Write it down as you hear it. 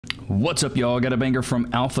What's up, y'all? Got a banger from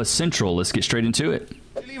Alpha Central. Let's get straight into it.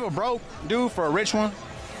 You leave a broke dude for a rich one?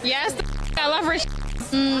 Yes, I love rich.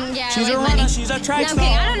 Yeah, she's like a money. runner, she's a track star.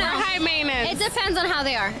 I don't know. High maintenance. It depends on how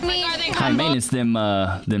they are. I mean, are they High maintenance,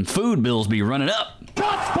 them food bills be running up.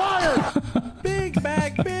 Shots fired! Big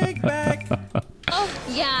bag, big bag. oh,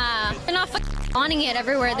 yeah. They're not flaunting it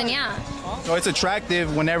everywhere, then yeah. So it's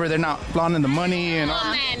attractive whenever they're not flaunting the money and all.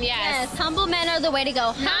 Humble men, yes. Yes, humble men are the way to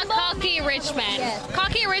go. Not cocky rich men. Yes.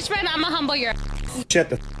 Cocky rich men, I'ma humble your. Shut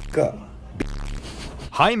the f up.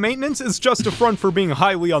 High maintenance is just a front for being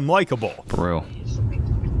highly unlikable. For real.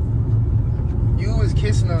 You was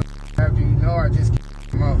kissing her after you know I just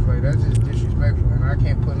kissed him off. Like, that's just disrespectful, and I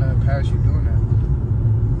can't put nothing past you doing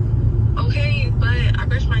that. Okay, but I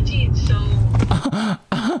brushed my teeth, so...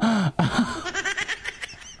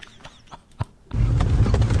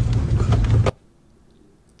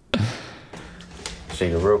 So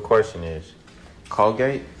the real question is,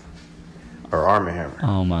 Colgate or Arm & Hammer?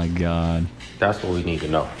 Oh my God. That's what we need to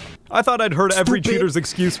know. I thought I'd heard every cheater's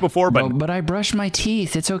excuse before, but I brush my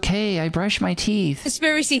teeth. It's okay. I brush my teeth.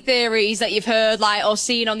 Conspiracy theories that you've heard, like, or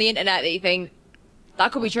seen on the internet that you think,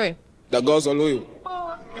 that could be true. That goes on Louis.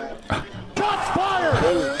 Shots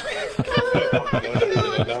fired!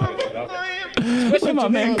 Let my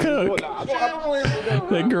man cook.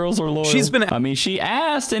 The girls are loyal. She's been. I mean, she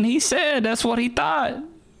asked and he said that's what he thought.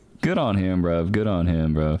 Good on him, bruv. Good on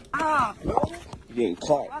him, bruv. You getting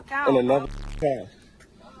caught in another car.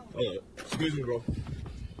 Excuse me, bro.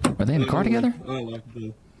 Are they in the car together?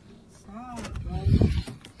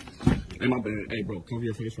 Hey, my bad. Hey, bro, cover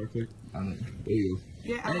your face right quick. There you go.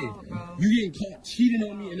 Hey, you getting caught cheating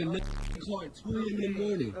on me in another car at 2 a.m. in the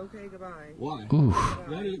morning. Okay, goodbye. Why? Ooh.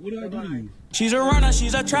 What did I do to you? She's a runner,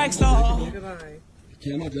 she's a track star. Goodbye.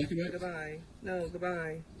 Can I have my jacket back? Goodbye. No,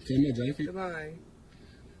 goodbye. Can I have my jacket? Goodbye.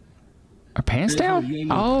 Are pants down?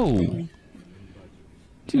 Oh.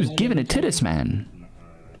 She was giving it to this man.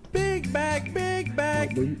 Big bag, big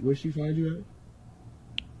bag. Where she find you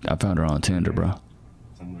at? I found her on Tinder, bro.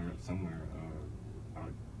 Somewhere, in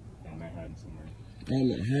Manhattan somewhere. Oh,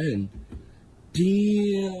 Manhattan.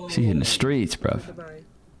 Damn. She in the streets, bro. Goodbye.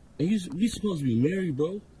 And you supposed to be married,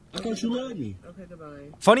 bro. I thought you loved me. Okay, goodbye.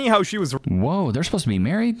 Funny how she was. Whoa, they're supposed to be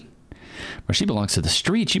married? But she belongs to the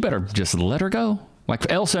streets. You better just let her go.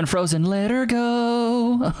 Like Elsa and Frozen, let her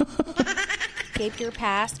go. Escape your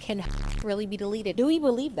past can really be deleted. Do we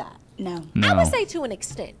believe that? No. I would say to an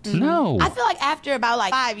extent. No. I feel like after about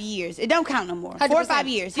like 5 years, it don't count no more. 4 or 5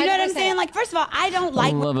 years. You know what I'm saying? Like, first of all, I don't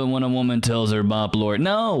like. I love it when a woman tells her bop lord.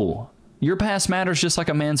 No. Your past matters just like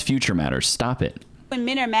a man's future matters. Stop it. when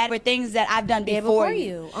men are mad for things that I've done before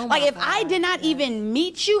you. Oh like if I did not even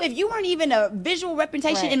meet you, if you weren't even a visual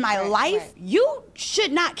representation in my life, you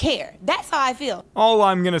should not care. That's how I feel. All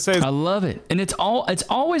I'm gonna say is I love it. And it's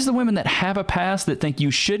always the women that have a past that think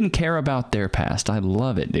you shouldn't care about their past. I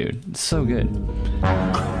love it, dude. It's so good.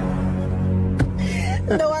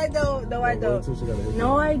 No, I don't. No, I don't.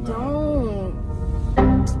 No, I don't.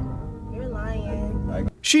 You're lying.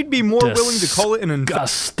 she'd be more willing to call it an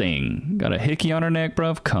disgusting. Got a hickey on her neck,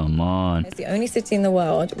 bruv? Come on. It's the only city in the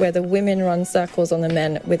world where the women run circles on the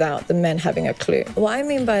men without the men having a clue. What I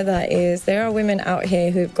mean by that is there are women out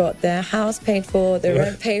here who've got their house paid for, their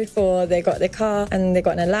rent paid for, they got their car, and they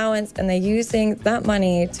got an allowance, and they're using that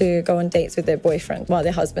money to go on dates with their boyfriend while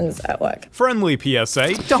their husband's at work. Friendly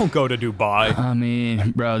PSA, don't go to Dubai. I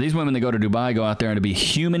mean, bro, these women that go to Dubai go out there to be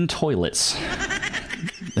human toilets.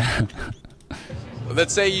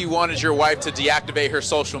 Let's say you wanted your wife to deactivate her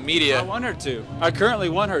social media. I want her to. I currently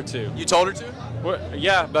want her to. You told her to? Well,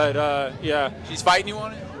 yeah, but yeah. She's fighting you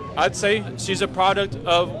on it? I'd say she's a product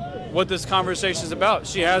of what this conversation is about.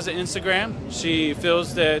 She has an Instagram. She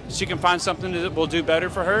feels that she can find something that will do better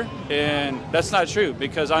for her. And that's not true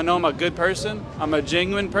because I know I'm a good person. I'm a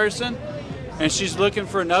genuine person. And she's looking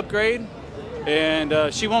for an upgrade.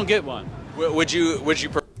 And she won't get one. Would you?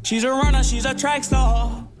 She's a runner. She's a track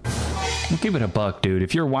star. Well, give it a buck, dude.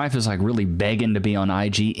 If your wife is like really begging to be on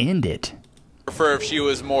IG, end it. Prefer if she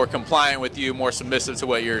was more compliant with you, more submissive to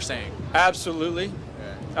what you're saying? Absolutely.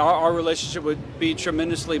 Yeah. Our relationship would be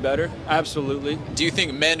tremendously better. Absolutely. Do you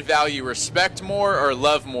think men value respect more or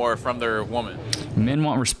love more from their woman? Men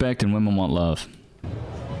want respect and women want love.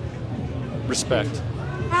 Respect.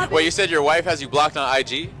 Well, you said your wife has you blocked on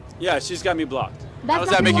IG? Yeah, she's got me blocked. How does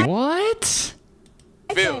that make you What?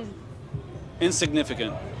 feel?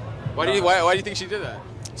 Insignificant. Why do you think she did that?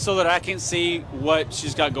 So that I can see what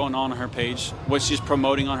she's got going on her page, what she's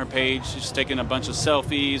promoting on her page. She's taking a bunch of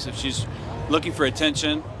selfies, if she's looking for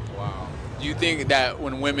attention. Wow. Do you think that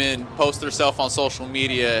when women post themselves on social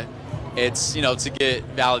media, it's, you know, to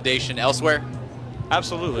get validation elsewhere?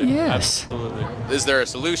 Absolutely. Yes. Absolutely. Is there a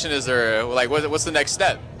solution? Is there like what's the next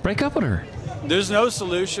step? Break up with her. There's no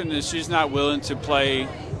solution if she's not willing to play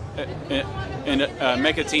and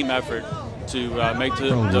make a team effort to make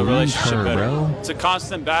the relationship better. Bro. It's a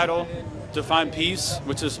constant battle to find peace,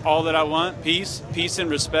 which is all that I want. Peace and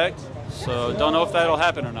respect. So don't know if that'll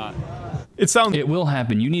happen or not. It will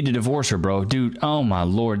happen. You need to divorce her, bro. Dude, oh my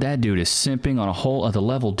lord, that dude is simping on a whole other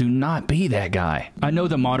level. Do not be that guy. I know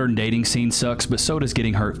the modern dating scene sucks, but so does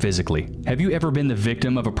getting hurt physically. Have you ever been the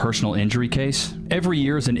victim of a personal injury case? Every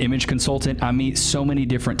year as an image consultant, I meet so many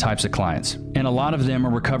different types of clients, and a lot of them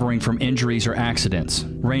are recovering from injuries or accidents,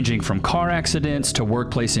 ranging from car accidents to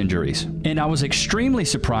workplace injuries. And I was extremely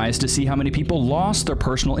surprised to see how many people lost their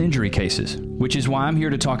personal injury cases, which is why I'm here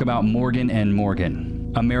to talk about Morgan & Morgan,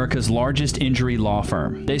 America's largest injury law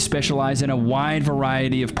firm. They specialize in a wide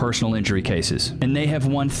variety of personal injury cases, and they have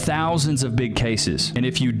won thousands of big cases. And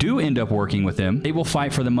if you do end up working with them, they will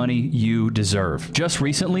fight for the money you deserve. Just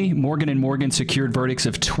recently, Morgan & Morgan secured verdicts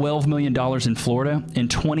of $12 million in Florida and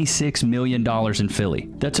 $26 million in Philly.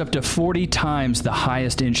 That's up to 40 times the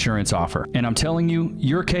highest insurance offer. And I'm telling you,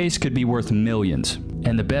 your case could be worth millions.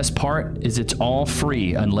 And the best part is it's all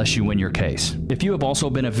free unless you win your case. If you have also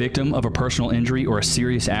been a victim of a personal injury or a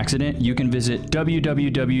serious accident, you can visit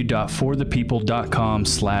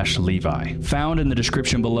www.forthepeople.com/Levi, found in the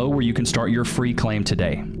description below, where you can start your free claim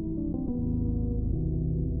today.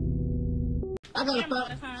 I got a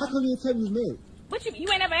thought. How come you didn't tell me you was married? What you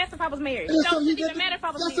ain't never asked if I was married. And So it doesn't matter if I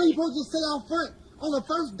was that's married. what you're supposed to say out front. On the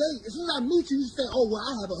first date, as soon as I meet you, you say, oh, well,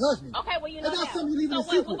 I have a husband. Okay, well, you know and that's that. something you leave in a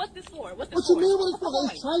secret. What's this for? What's this what for? you mean what it's for?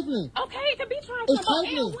 It's trifling. Okay, to be trifling.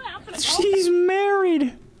 It's trifling. She's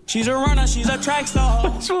married. She's a runner, she's a track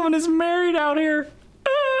star. This woman is married out here.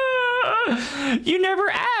 You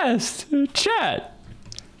never asked. Chat.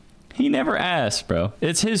 He never asked, bro.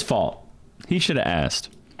 It's his fault. He should have asked.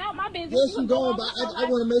 Out my business. Yes, you going, but I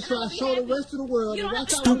want to make sure I show the rest of the world. And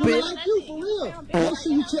watch out, women like you, for real. Make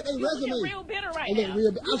sure you check their resume. Real bitter right now. now.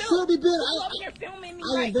 I should be bitter.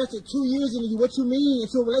 I invested 2 years into you. What you mean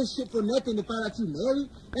into a relationship for nothing to find out you married?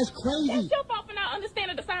 That's crazy. That's your fault for not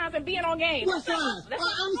understanding the signs and being on game. What signs?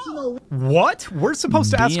 What? We're supposed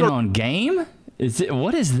to ask Being our... on game?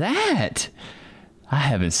 What is that? I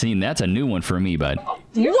haven't seen. That's a new one for me, bud. What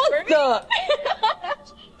the? What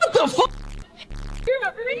the fuck? You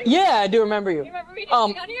remember me? Yeah, I do remember you. You remember me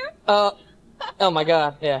on here? Oh my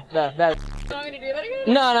god, yeah, that. You want me to do that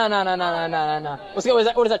again? No. What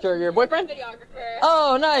is that, your boyfriend? Videographer.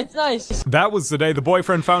 Oh, nice. That was the day the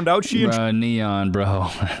boyfriend found out she... Bro, Neon, bro.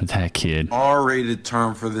 That kid. R-rated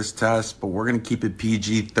term for this test, but we're going to keep it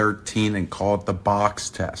PG-13 and call it the box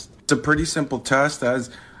test. It's a pretty simple test as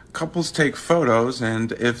couples take photos,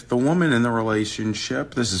 and if the woman in the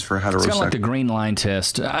relationship, this is for heterosexual... It's kind of like the green line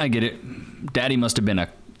test. I get it. Daddy must have been a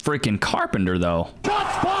freaking carpenter, though.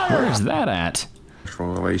 Where's that at?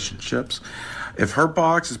 Relationships. If her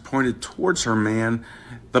box is pointed towards her man,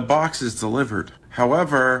 the box is delivered.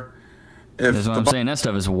 However, if that's what I'm saying. That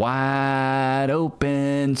stuff is wide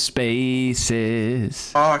open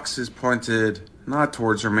spaces. Box is pointed not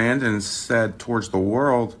towards her man, and instead towards the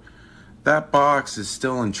world, that box is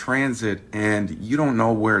still in transit, and you don't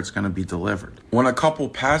know where it's going to be delivered. When a couple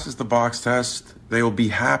passes the box test, they will be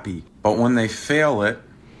happy. But when they fail it,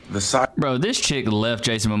 the side... Bro, this chick left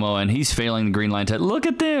Jason Momoa, and he's failing the green line test. Look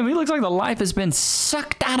at them. He looks like the life has been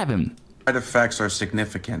sucked out of him. Side effects are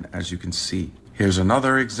significant, as you can see. Here's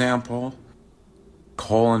another example.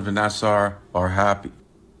 Cole and Vanessa are happy.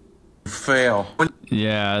 Fail.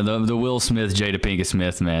 Yeah, the Will Smith, Jada Pinkett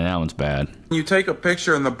Smith, man, that one's bad. When you take a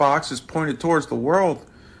picture and the box is pointed towards the world,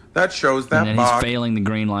 that shows that and then box... he's failing the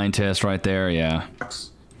green line test right there, yeah.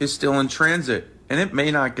 ...is still in transit, and it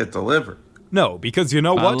may not get delivered. No, because you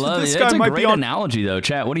know what? This guy might be on... analogy, though.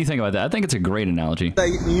 Chat, what do you think about that? I think it's a great analogy.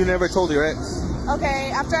 You never told your ex.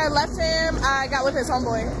 Okay, after I left him, I got with his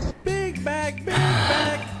homeboy. Big bag.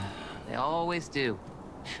 They always do.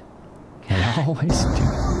 They always do.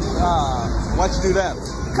 Why'd you do that?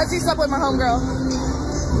 Because he slept with my homegirl.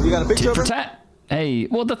 You got a picture of her? Hey,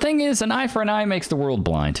 well, the thing is, an eye for an eye makes the world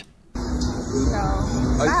blind. No.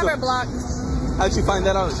 I have her blocked. How'd you find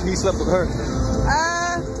that out? He slept with her.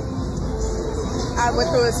 I went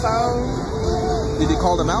through his phone. Did you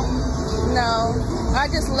call them out? No. I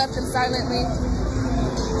just left him silently.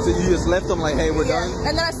 So you just left them like, hey, we're done?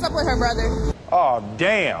 And then I slept with her brother. Oh,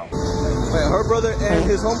 damn. Wait, her brother and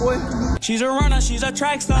his homeboy? She's a runner, she's a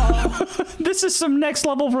track star. This is some next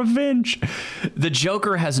level revenge. The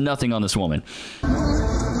Joker has nothing on this woman.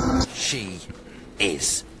 She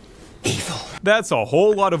is evil. That's a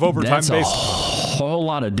whole lot of overtime That's a whole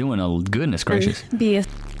lot of doing. Goodness gracious. Be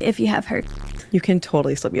if you have her. You can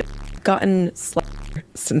totally still be gotten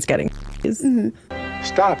since getting.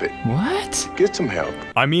 Stop it. What? Get some help.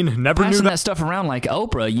 I mean, never Passing knew that stuff around like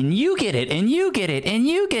Oprah, and you get it, and you get it, and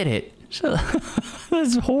you get it. So,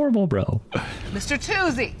 that's horrible, bro. Mr.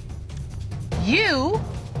 Toozy, you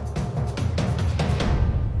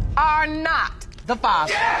are not the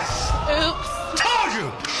father. Yes! Oops. Told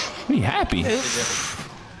you! Be happy. Oops.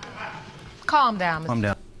 Calm down, Mr. Calm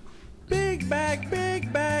down. Big back,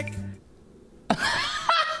 big back.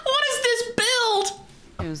 What is this build?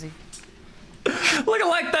 Toozy. Looking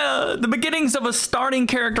like the beginnings of a starting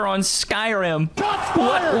character on Skyrim.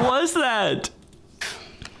 What was that?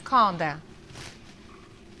 Calm down.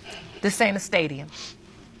 This ain't a stadium,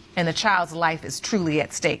 and the child's life is truly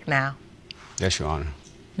at stake now. Yes, Your Honor.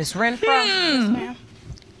 Miss Renfro, yes, ma'am.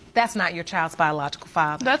 That's not your child's biological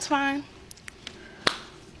father. That's fine.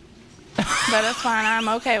 But that's fine. I'm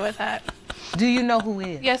okay with that. Do you know who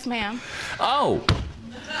is? Yes, ma'am. Oh.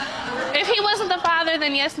 If he wasn't the father,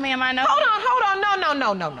 then yes, ma'am, I know. Hold on.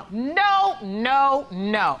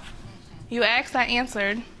 No. You asked, I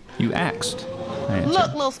answered. You asked.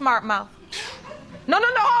 Look, little smart mouth. No,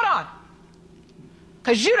 hold on.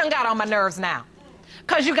 Because you done got on my nerves now.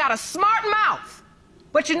 Because you got a smart mouth,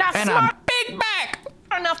 but you're not smart big back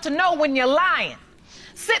enough to know when you're lying.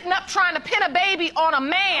 Sitting up trying to pin a baby on a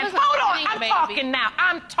man. Hold on,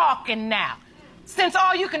 I'm talking now. Since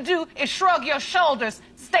all you can do is shrug your shoulders,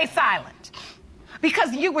 stay silent.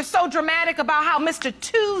 Because you were so dramatic about how Mr.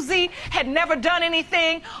 Toozy had never done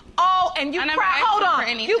anything. Oh, and you cried, hold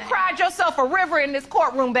on. You cried yourself a river in this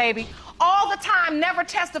courtroom, baby. All the time, never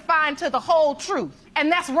testifying to the whole truth.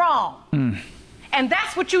 And that's wrong. And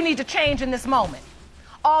that's what you need to change in this moment.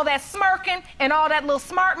 All that smirking and all that little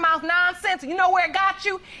smart mouth nonsense, you know where it got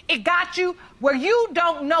you? It got you where you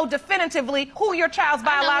don't know definitively who your child's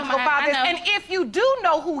biological father is. And if you do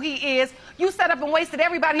know who he is, you set up and wasted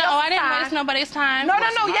everybody else's time. No, I didn't waste nobody's time. No,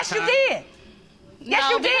 yes, you did.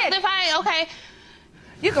 Yes, you did. Okay.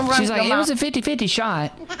 You can run. She's like, it was a 50-50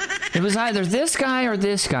 shot. It was either this guy or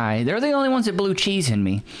this guy. They're the only ones that blew cheese in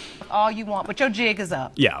me. All you want, but your jig is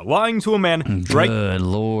up. Yeah, lying to a man. Good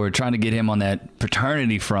Lord, trying to get him on that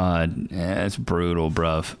paternity fraud. Yeah, that's brutal,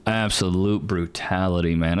 bruv. Absolute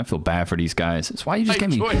brutality, man. I feel bad for these guys. That's why you just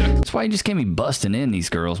can't be. That's why you just can't be busting in these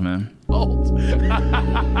girls, man.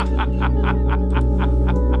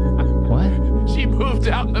 What? She moved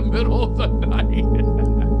out in the middle of the night.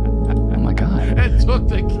 Oh my God. And took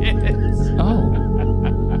the kids. Oh.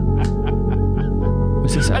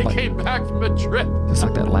 Was this I came back from a trip. It's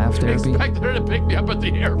like that laugh therapy. I expected her to pick me up at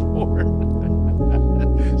the airport.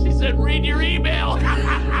 She said, read your email.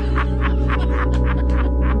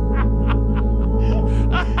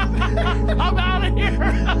 I'm out of here.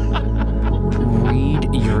 Read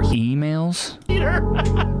your emails?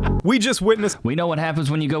 We just witnessed. We know what happens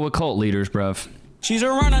when you go with cult leaders, bruv. She's a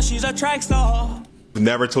runner, she's a track star.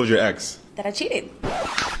 Never told your ex. That I cheated.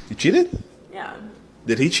 You cheated? Yeah.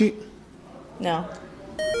 Did he cheat? No.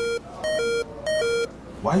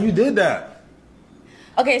 Why you did that?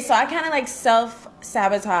 Okay, so I kind of like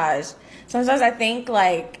self-sabotage. Sometimes I think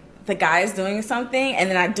like the guy's doing something and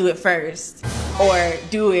then I do it first. Or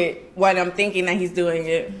do it when I'm thinking that he's doing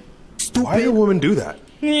it. Stupid. Why do women do that?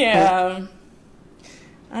 Yeah.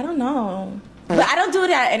 I don't know. But I don't do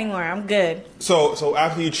that anymore. I'm good. So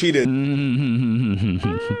after you cheated. You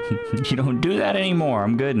don't do that anymore.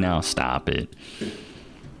 I'm good now. Stop it.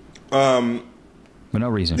 For no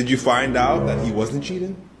reason. Did you find out that he wasn't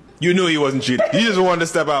cheating? You knew he wasn't cheating. You just wanted to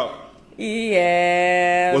step out.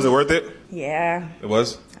 Yeah. Was it worth it? Yeah. It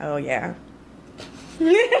was? Oh, yeah.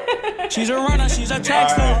 She's a runner, she's a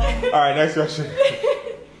track star. All right, next question.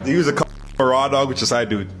 Do you use a raw dog with your side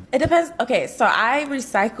dude? It depends. Okay, so I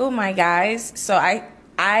recycle my guys. So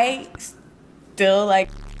I still like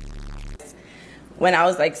when I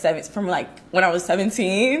was like when I was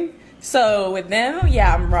 17. So with them,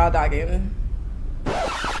 yeah, I'm raw dogging.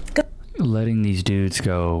 Letting these dudes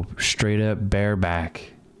go straight up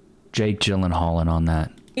bareback. Jake Gyllenhaaling on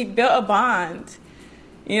that. We built a bond,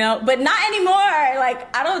 you know, but not anymore.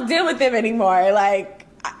 Like I don't deal with them anymore. Like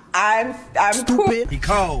I'm cool. He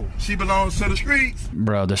cold. She belongs to the streets.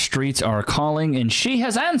 Bro, the streets are calling and she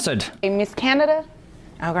has answered. Hey, Miss Canada.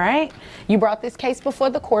 All right. You brought this case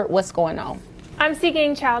before the court. What's going on? I'm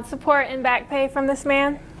seeking child support and back pay from this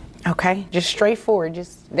man. Okay, just straightforward.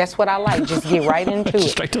 That's what I like. Just get right into it.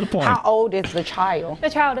 Straight to the point. How old is the child? The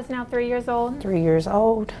child is now 3 years old. 3 years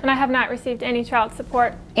old. And I have not received any child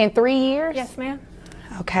support. In 3 years? Yes, ma'am.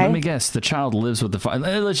 Okay. Let me guess. The child lives with the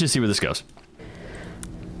father. Let's just see where this goes.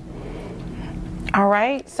 All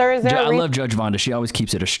right, sir. Is there I love Judge Vonda. She always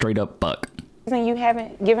keeps it a straight up buck. You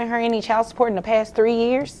haven't given her any child support in the past 3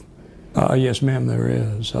 years? Yes, ma'am, there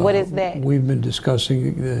is. What is that? We've been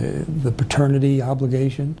discussing the paternity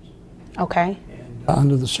obligations. Okay.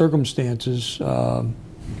 Under the circumstances, you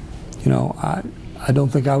know, I don't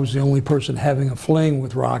think I was the only person having a fling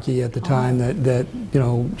with Rocky at the time that you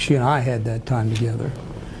know, she and I had that time together.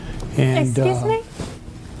 And, Excuse me?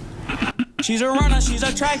 She's a runner, she's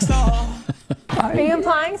a track star. Are you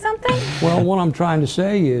implying something? Well, what I'm trying to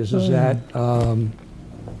say is that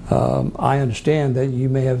I understand that you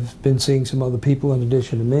may have been seeing some other people in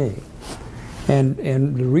addition to me, and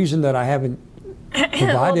the reason that I haven't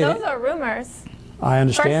provided well, those are rumors. I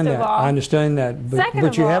understand First of that. all. I understand that,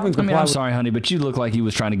 but you haven't I mean, complied I'm sorry, honey, but you look like you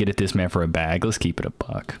was trying to get at this man for a bag. Let's keep it a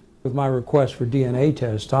buck. with my request for DNA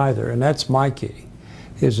test either, and that's my key.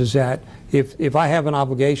 Is that if I have an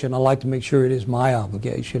obligation, I like to make sure it is my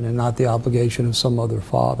obligation and not the obligation of some other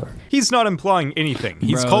father. He's not implying anything.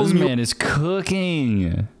 He's Bro, calling this you. man is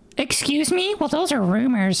cooking. Excuse me? Well, those are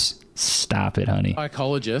rumors. Stop it, honey.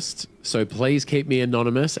 Psychologist, so please keep me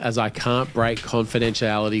anonymous as I can't break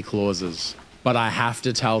confidentiality clauses. But I have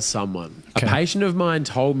to tell someone. Okay. A patient of mine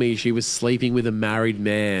told me she was sleeping with a married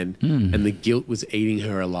man and the guilt was eating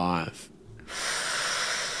her alive.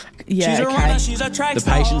 Yeah, she's a okay. runner, she's a track The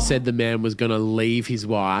star. patient said the man was going to leave his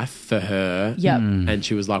wife for her. Yep. And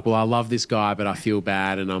she was like, well, I love this guy, but I feel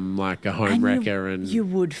bad and I'm like a home wrecker. And You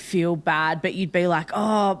would feel bad, but you'd be like,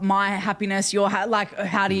 oh, my happiness, your like,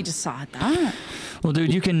 how do you decide that? Well,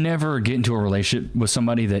 dude, you can never get into a relationship with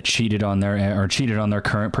somebody that cheated on their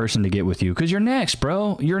current person to get with you, because you're next,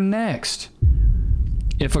 bro. You're next.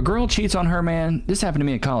 If a girl cheats on her man, this happened to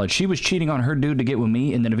me in college. She was cheating on her dude to get with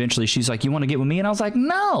me, and then eventually she's like, you want to get with me? And I was like,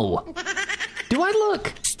 no. Do I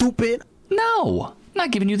look stupid? No. I'm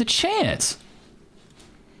not giving you the chance.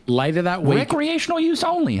 Later that week, recreational use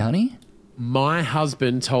only, honey. My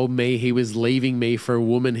husband told me he was leaving me for a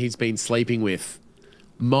woman he's been sleeping with.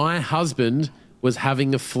 My husband was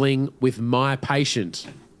having a fling with my patient,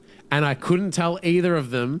 and I couldn't tell either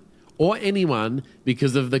of them or anyone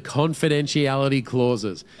because of the confidentiality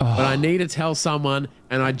clauses. Oh. But I need to tell someone,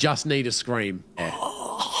 and I just need to scream.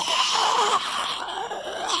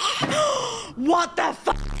 What the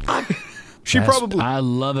fuck? I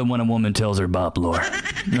love it when a woman tells her bop lore.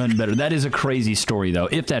 Nothing better. That is a crazy story, though,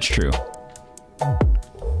 if that's true.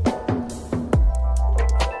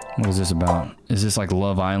 What is this about? Is this like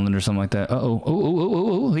Love Island or something like that? Uh-oh.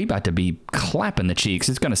 Oh, he about to be clapping the cheeks.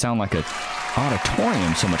 It's going to sound like a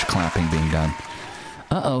auditorium, so much clapping being done.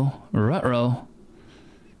 Uh-oh. Ruh-roh.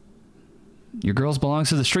 Your girl belongs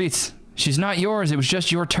to the streets. She's not yours. It was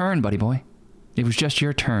just your turn, buddy boy. It was just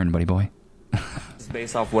your turn, buddy boy.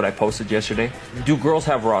 Based off what I posted yesterday, do girls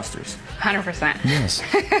have rosters? 100%. Yes.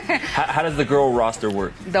 How does the girl roster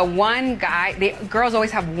work? The one guy, girls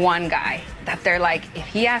always have one guy that they're like, if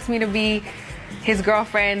he asked me to be his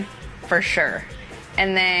girlfriend, for sure.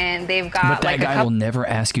 And then they've got but that like guy will never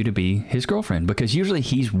ask you to be his girlfriend, because usually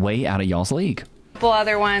he's way out of y'all's league. couple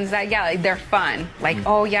other ones that, yeah, like, they're fun. Like,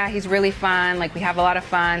 oh yeah, he's really fun. Like, we have a lot of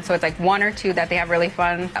fun. So it's like one or two that they have really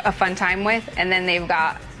a fun time with. And then they've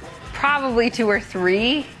got probably 2 or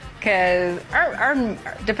 3, because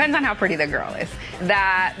depends on how pretty the girl is,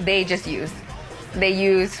 that they just use. They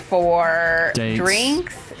use for dates,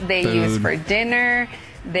 drinks, they food. use for dinner,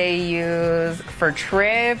 they use for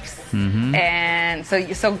trips. And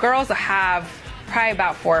so girls have probably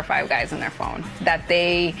about 4 or 5 guys on their phone that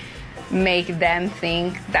they make them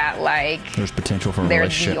think that, like, there's potential for a they're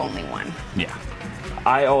relationship. the only one. Yeah.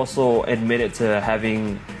 I also admitted to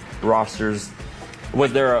having rosters.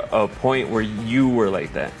 Was there a point where you were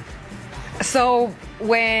like that? So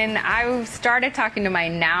when I started talking to my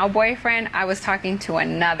now boyfriend, I was talking to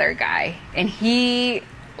another guy, and he,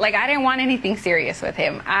 like, I didn't want anything serious with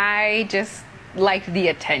him. I just liked the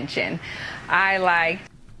attention. I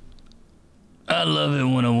love it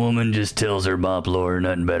when a woman just tells her bop lore.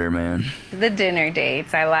 Nothing better, man. the dinner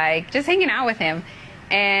dates. I like just hanging out with him. Like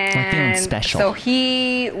feeling And special. so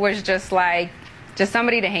he was just like, just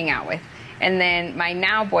somebody to hang out with. And then my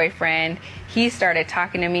now boyfriend, he started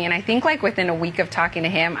talking to me, and I think like within a week of talking to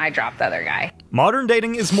him, I dropped the other guy. Modern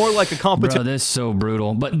dating is more like a competition. Bro, this is so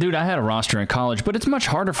brutal. But dude, I had a roster in college, but it's much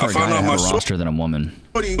harder for a guy to have a roster than a woman.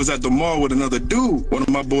 He was at the mall with another dude. One of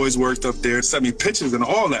my boys worked up there, sent me pictures and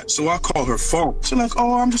all that. So I called her phone. She's like,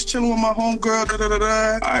 oh, I'm just chilling with my homegirl,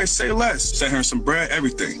 da-da-da-da. All right, say less. Sent her some bread,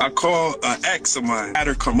 everything. I called an ex of mine, had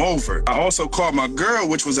her come over. I also called my girl,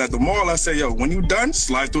 which was at the mall. I said, yo, when you done,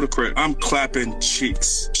 slide through the crib. I'm clapping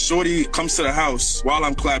cheeks. Shorty comes to the house while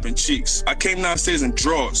I'm clapping cheeks. I came downstairs in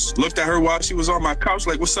drawers, looked at her while she was was on my couch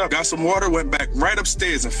like, what's up? Got some water, went back right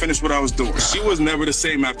upstairs and finished what I was doing. She was never the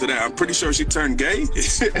same after that. I'm pretty sure she turned gay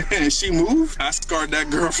and she moved. I scarred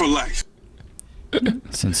that girl for life.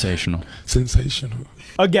 Sensational. Sensational.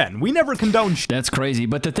 Again, we never condone That's crazy,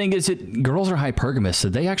 but the thing is that girls are hypergamous, so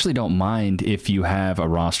they actually don't mind if you have a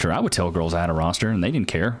roster. I would tell girls I had a roster, and they didn't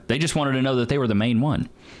care. They just wanted to know that they were the main one.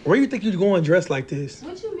 Where you think you're going dressed like this?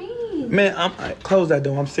 What you mean? Man, close that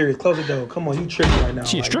door. I'm serious. Close the door. Come on, you tripping right now.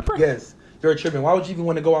 She a stripper? Yes, you're tripping. Why would you even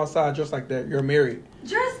want to go outside dressed like that? You're married.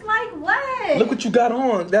 Dressed like what? Look what you got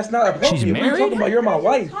on. That's not appropriate. She's married? What are you talking about? You're my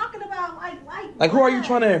wife. Talking about Like, who are you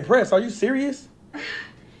trying to impress? Are you serious?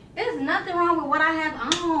 There's nothing wrong with what I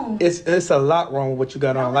have on. It's a lot wrong with what you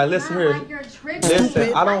got on. Like, listen here.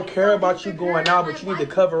 Listen, I don't care about you going out, but you need to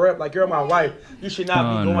cover up. Like, you're my wife. You should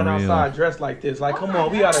not be going outside dressed like this. Like, come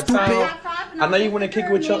on, we out of town. I know you want to kick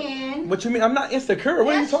it with your... What you mean? I'm not insecure.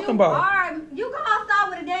 What are you talking about? You go outside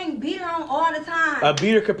with a dang beater on all the time. A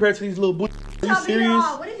beater compared to these little boots? Are you serious?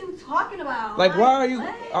 What are you talking about? Like, why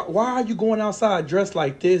are you going outside dressed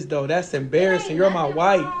like this, though? That's embarrassing. You're my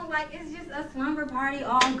wife. Like, it's just a slumber party,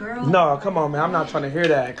 all girls. No, come on, man. I'm not trying to hear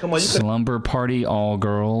that. Come on. You Slumber party, all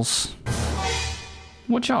girls.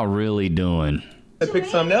 What y'all really doing? Pick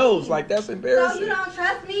something else. Like, that's embarrassing. So you don't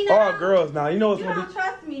trust me now? All girls now. You know what's You going to don't be...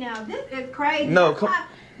 trust me now. This is crazy. No, come...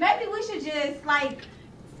 Maybe we should just, like,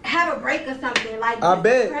 have a break or something. Like, I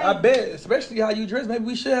bet. Especially how you dress. Maybe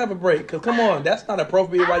we should have a break. Because, come on, that's not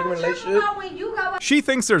appropriate while you're in a relationship. She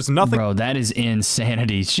thinks there's nothing... Bro, that is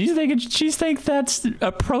insanity. She thinks that's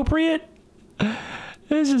appropriate?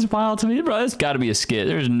 This is wild to me. Bro, that's got to be a skit.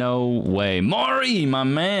 There's no way. Maury, my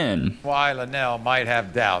man. Why Linnell might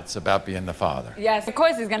have doubts about being the father. Yes, of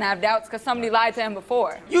course he's going to have doubts because somebody lied to him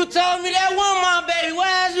before. You told me that one, my baby.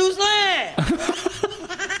 Where's you slaying?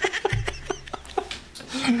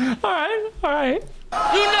 All right.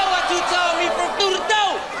 You know what you told me from through the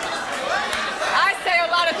door. I say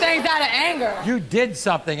a lot of things out of anger. You did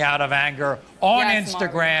something out of anger on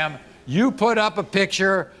Instagram. You put up a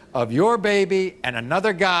picture of your baby and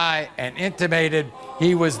another guy and intimated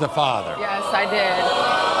he was the father. Yes, I did.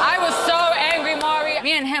 I was so angry, Maury.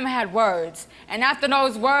 Me and him had words. And after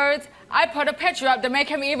those words, I put a picture up to make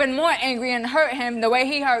him even more angry and hurt him the way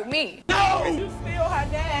he hurt me. No! You still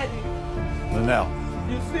her daddy. Linnell.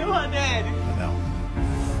 You still her daddy. Linnell.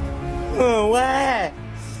 Oh, what?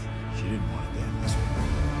 She didn't want it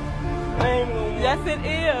that. Yes, it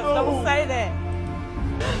is. Don't say that.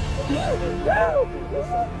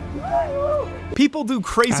 People do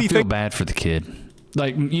crazy things. I feel bad for the kid.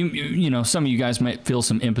 Like, you know, some of you guys might feel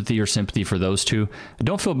some empathy or sympathy for those two. I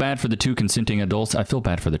don't feel bad for the two consenting adults. I feel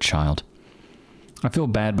bad for the child. I feel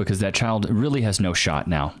bad because that child really has no shot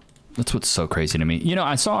now. That's what's so crazy to me. You know,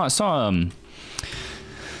 I saw from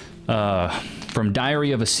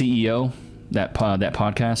Diary of a CEO, that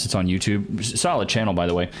podcast. It's on YouTube. Solid channel, by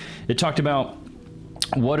the way. It talked about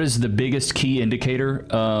what is the biggest key indicator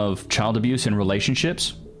of child abuse in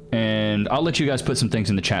relationships. And I'll let you guys put some things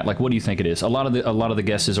in the chat. Like, what do you think it is? A lot of the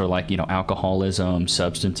guesses are like, you know, alcoholism,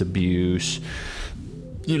 substance abuse,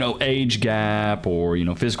 you know, age gap, or, you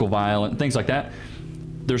know, physical violence, things like that.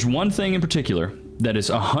 There's one thing in particular that is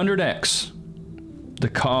 100x the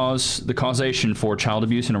causation for child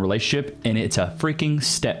abuse in a relationship, and it's a freaking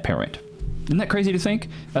step parent. Isn't that crazy to think?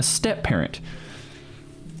 A step parent.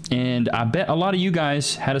 And I bet a lot of you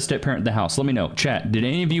guys had a step parent in the house. Let me know. Chat, did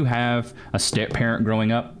any of you have a step parent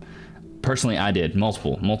growing up? Personally, I did.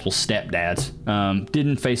 Multiple stepdads.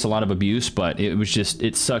 Didn't face a lot of abuse, but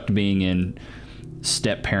it sucked being in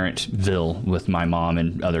step parentville with my mom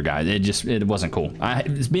and other guys. It wasn't cool.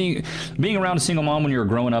 Being around a single mom when you're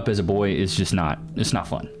growing up as a boy is just not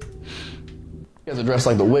fun. You guys are dressed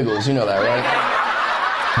like the Wiggles, you know that, right?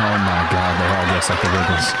 Oh my God, they all dress like the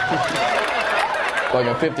Wiggles. Like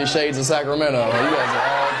a 50 Shades of Sacramento. You guys are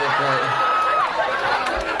all different.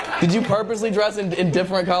 Did you purposely dress in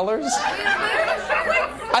different colors?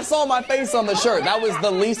 I saw my face on the shirt. That was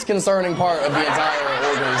the least concerning part of the entire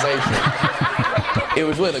organization. It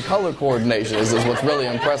was really the color coordination is what's really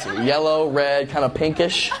impressive. Yellow, red, kind of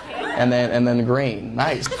pinkish, and then green.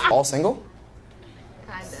 Nice. All single?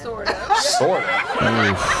 Sort of. Sort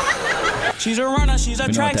of. She's a runner, she's a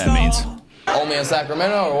track star. Means. Only in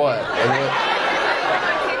Sacramento or what?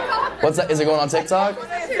 What's that? Is it going on TikTok?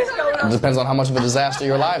 It depends on how much of a disaster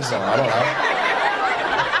your lives are. I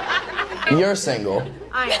don't know. You're single.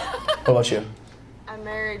 I am. What about you? I'm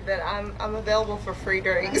married, but I'm available for free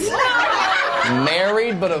drinks.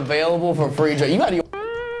 Married but available for free drinks. You got your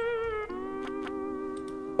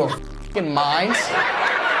f***ing mind.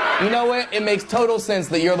 You know what? It makes total sense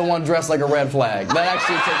that you're the one dressed like a red flag. That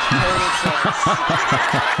actually takes total sense.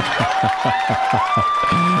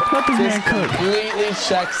 Let this man cook. Completely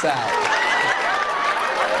checks out.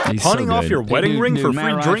 He's Punning so off good. your wedding ring for Matt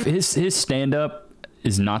free Rife, drink? His stand-up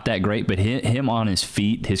is not that great, but him on his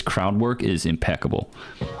feet, his crowd work is impeccable.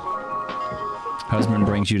 Husband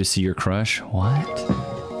brings you to see your crush. What?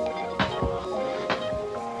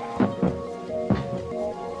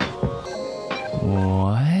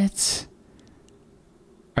 What?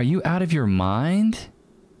 Are you out of your mind?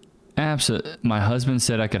 Absolutely. My husband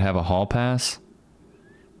said I could have a hall pass.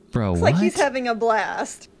 Bro, Looks what? like he's having a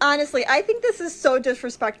blast. Honestly, I think this is so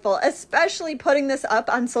disrespectful, especially putting this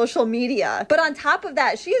up on social media. But on top of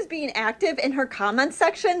that, she is being active in her comments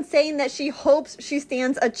section saying that she hopes she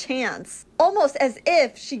stands a chance. Almost as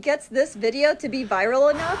if she gets this video to be viral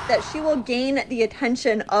enough that she will gain the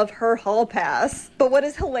attention of her hall pass. But what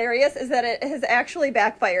is hilarious is that it has actually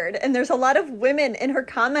backfired, and there's a lot of women in her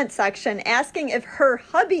comment section asking if her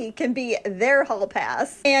hubby can be their hall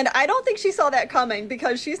pass. And I don't think she saw that coming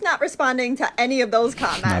because she's not responding to any of those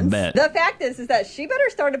comments. I bet. The fact is that she better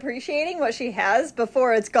start appreciating what she has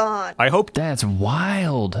before it's gone. I hope that's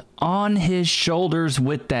wild. On his shoulders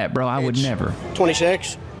with that, bro. I would never.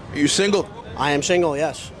 26. Are you single? I am single,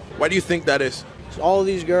 yes. Why do you think that is? All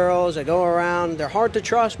these girls that go around, they're hard to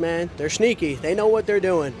trust, man. They're sneaky. They know what they're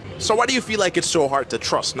doing. So why do you feel like it's so hard to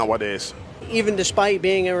trust nowadays? Even despite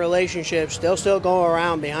being in relationships, they'll still go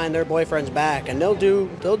around behind their boyfriend's back, and they'll do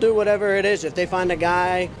whatever it is. If they find a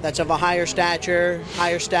guy that's of a higher stature,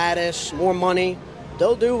 higher status, more money,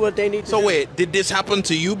 they'll do what they need to do. So wait, did this happen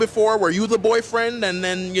to you before? Were you the boyfriend and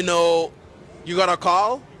then, you know, you got a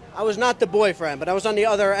call? I was not the boyfriend, but I was on the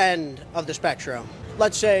other end of the spectrum.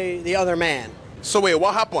 Let's say the other man. So wait,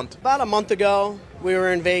 what happened? About a month ago, we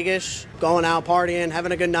were in Vegas, going out partying,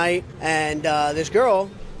 having a good night, and this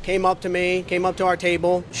girl came up to me, came up to our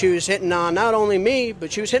table. She was hitting on not only me,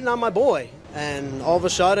 but she was hitting on my boy. And all of a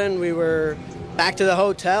sudden, we were back to the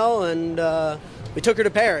hotel, and we took her to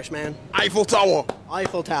Paris, man. Eiffel Tower.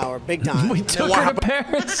 Eiffel Tower, big time. We took her to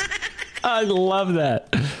Paris? I love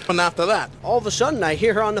that. And after that? All of a sudden, I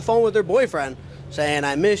hear her on the phone with her boyfriend saying,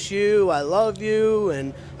 I miss you, I love you,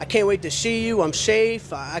 and I can't wait to see you, I'm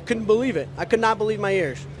safe. I couldn't believe it. I could not believe my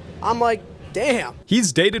ears. I'm like, damn.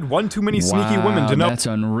 He's dated one too many sneaky women to know. That's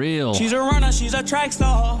unreal. She's a runner, she's a track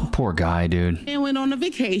star. Poor guy, dude. And went on a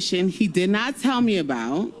vacation he did not tell me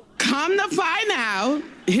about. Come to find out,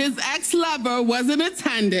 his ex-lover was in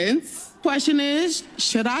attendance. Question is,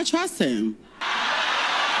 should I trust him?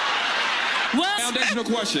 What? Foundational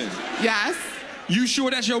question. Yes. You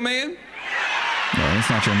sure that's your man? No, that's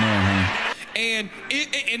not your man, honey. And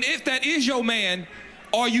if that is your man,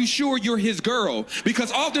 are you sure you're his girl?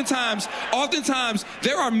 Because oftentimes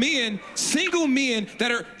there are men, single men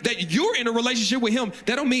that you're in a relationship with him.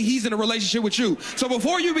 That don't mean he's in a relationship with you. So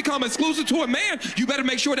before you become exclusive to a man, you better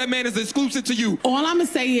make sure that man is exclusive to you. All I'm gonna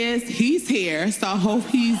say is he's here, so I hope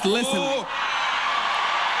he's listening. Oh.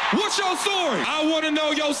 What's your story? I want to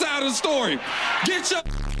know your side of the story. Get your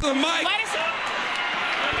the mic.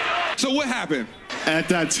 So what happened? At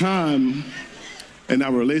that time in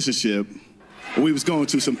our relationship, we was going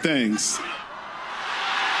through some things.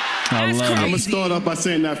 I'm gonna start off by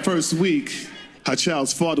saying that first week, her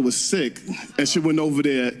child's father was sick, and she went over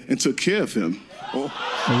there and took care of him. You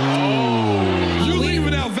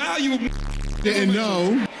leaving out valuable. Didn't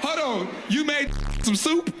know. Hold on. You made some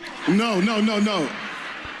soup? No.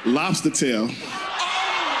 Lobster tail.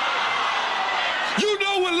 You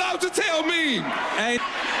know what lobster tail mean? Hey,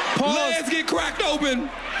 legs get cracked open.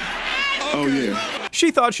 Oh, yeah. She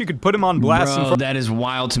thought she could put him on blast. Bro, that is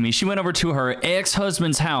wild to me. She went over to her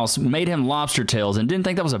ex-husband's house, made him lobster tails, and didn't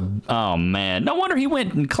think that was a... Oh, man. No wonder he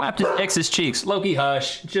went and clapped his ex's cheeks. Loki,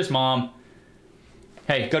 hush. It's just mom.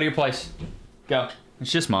 Hey, go to your place. Go.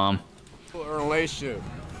 It's just mom. Relationship.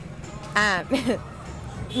 I'm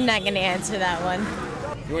not going to answer that one.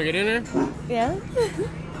 You want to get in there? Yeah.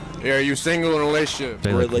 Yeah, are you single in a relationship?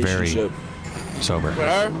 They look very sober. With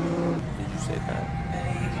her? Did you say that?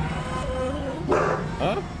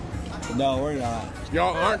 Huh? No, we're not.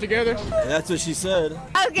 Y'all aren't together? That's what she said.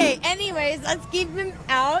 Okay, anyways, let's keep him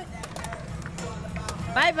out.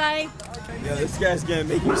 Bye-bye. Yeah, this guy's gonna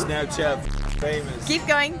make you Snapchat famous. Keep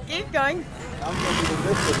going, keep going. I'm gonna be the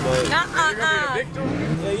victim, but...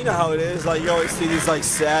 Yeah, you know how it is. Like, you always see these, like,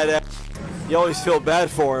 sad ass... You always feel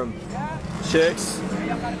bad for them. Chicks,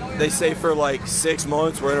 they say for, like, 6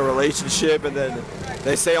 months we're in a relationship, and then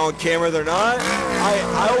they say on camera they're not.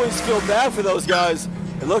 I always feel bad for those guys.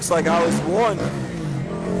 It looks like I was one.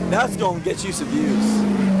 That's gonna get you some views.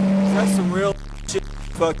 That's some real shit,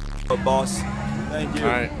 fuck, boss. Thank you.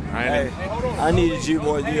 All right. Hey, I needed you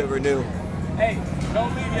more than you ever knew. Hey,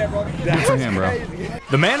 don't leave yet, bro. Good for him, bro.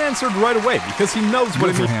 The man answered right away because he knows what Good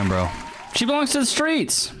it for means. him, bro. She belongs to the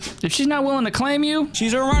streets. If she's not willing to claim you,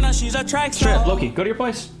 She's a runner, she's a track star. Loki, go to your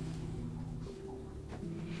place.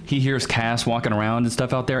 He hears Cass walking around and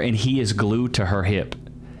stuff out there, and he is glued to her hip.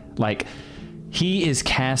 Like, he is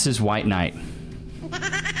Cass's white knight.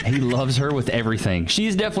 He loves her with everything.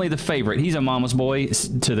 She's definitely the favorite. He's a mama's boy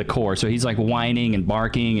to the core, so he's like whining and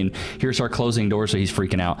barking, and here's our closing door, so he's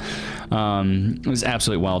freaking out. It was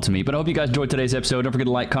absolutely wild to me. But I hope you guys enjoyed today's episode. Don't forget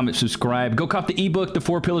to like, comment, subscribe. Go cop the ebook, The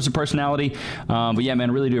 4 Pillars of Personality. But yeah, man,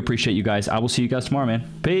 I really do appreciate you guys. I will see you guys tomorrow,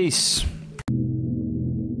 man. Peace.